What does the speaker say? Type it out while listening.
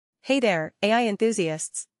Hey there, AI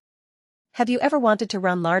enthusiasts! Have you ever wanted to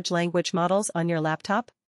run large language models on your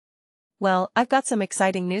laptop? Well, I've got some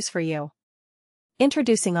exciting news for you.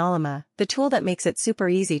 Introducing Ollama, the tool that makes it super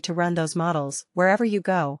easy to run those models wherever you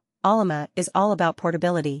go. Ollama is all about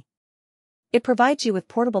portability. It provides you with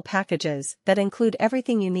portable packages that include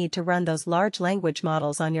everything you need to run those large language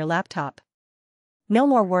models on your laptop. No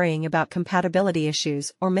more worrying about compatibility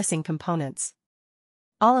issues or missing components.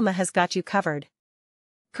 Ollama has got you covered.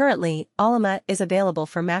 Currently, Ollama is available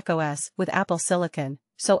for macOS with Apple Silicon,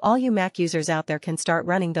 so all you Mac users out there can start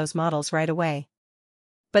running those models right away.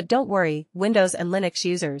 But don't worry, Windows and Linux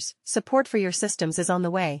users, support for your systems is on the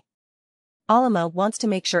way. Ollama wants to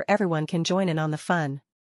make sure everyone can join in on the fun.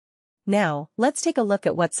 Now, let's take a look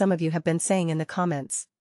at what some of you have been saying in the comments.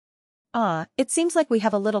 It seems like we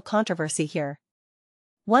have a little controversy here.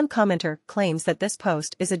 One commenter claims that this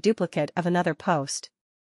post is a duplicate of another post.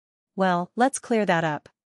 Well, let's clear that up.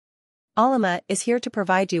 Ollama is here to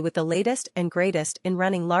provide you with the latest and greatest in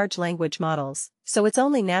running large language models, so it's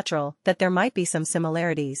only natural that there might be some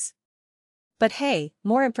similarities. But hey,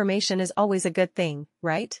 more information is always a good thing,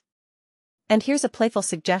 right? And here's a playful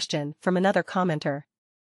suggestion from another commenter.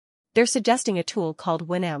 They're suggesting a tool called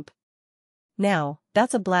Winamp. Now,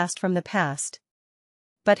 that's a blast from the past.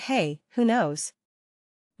 But hey, who knows?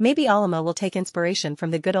 Maybe Ollama will take inspiration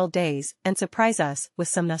from the good old days and surprise us with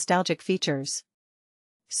some nostalgic features.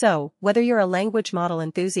 So, whether you're a language model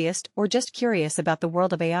enthusiast or just curious about the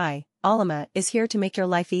world of AI, Ollama is here to make your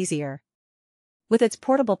life easier. With its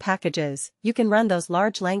portable packages, you can run those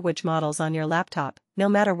large language models on your laptop, no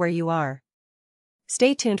matter where you are.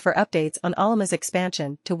 Stay tuned for updates on Ollama's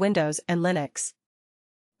expansion to Windows and Linux.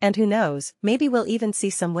 And who knows, maybe we'll even see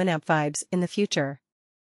some Winamp vibes in the future.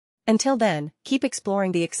 Until then, keep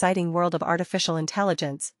exploring the exciting world of artificial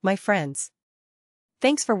intelligence, my friends.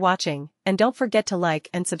 Thanks for watching, and don't forget to like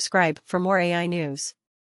and subscribe for more AI news.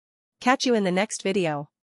 Catch you in the next video.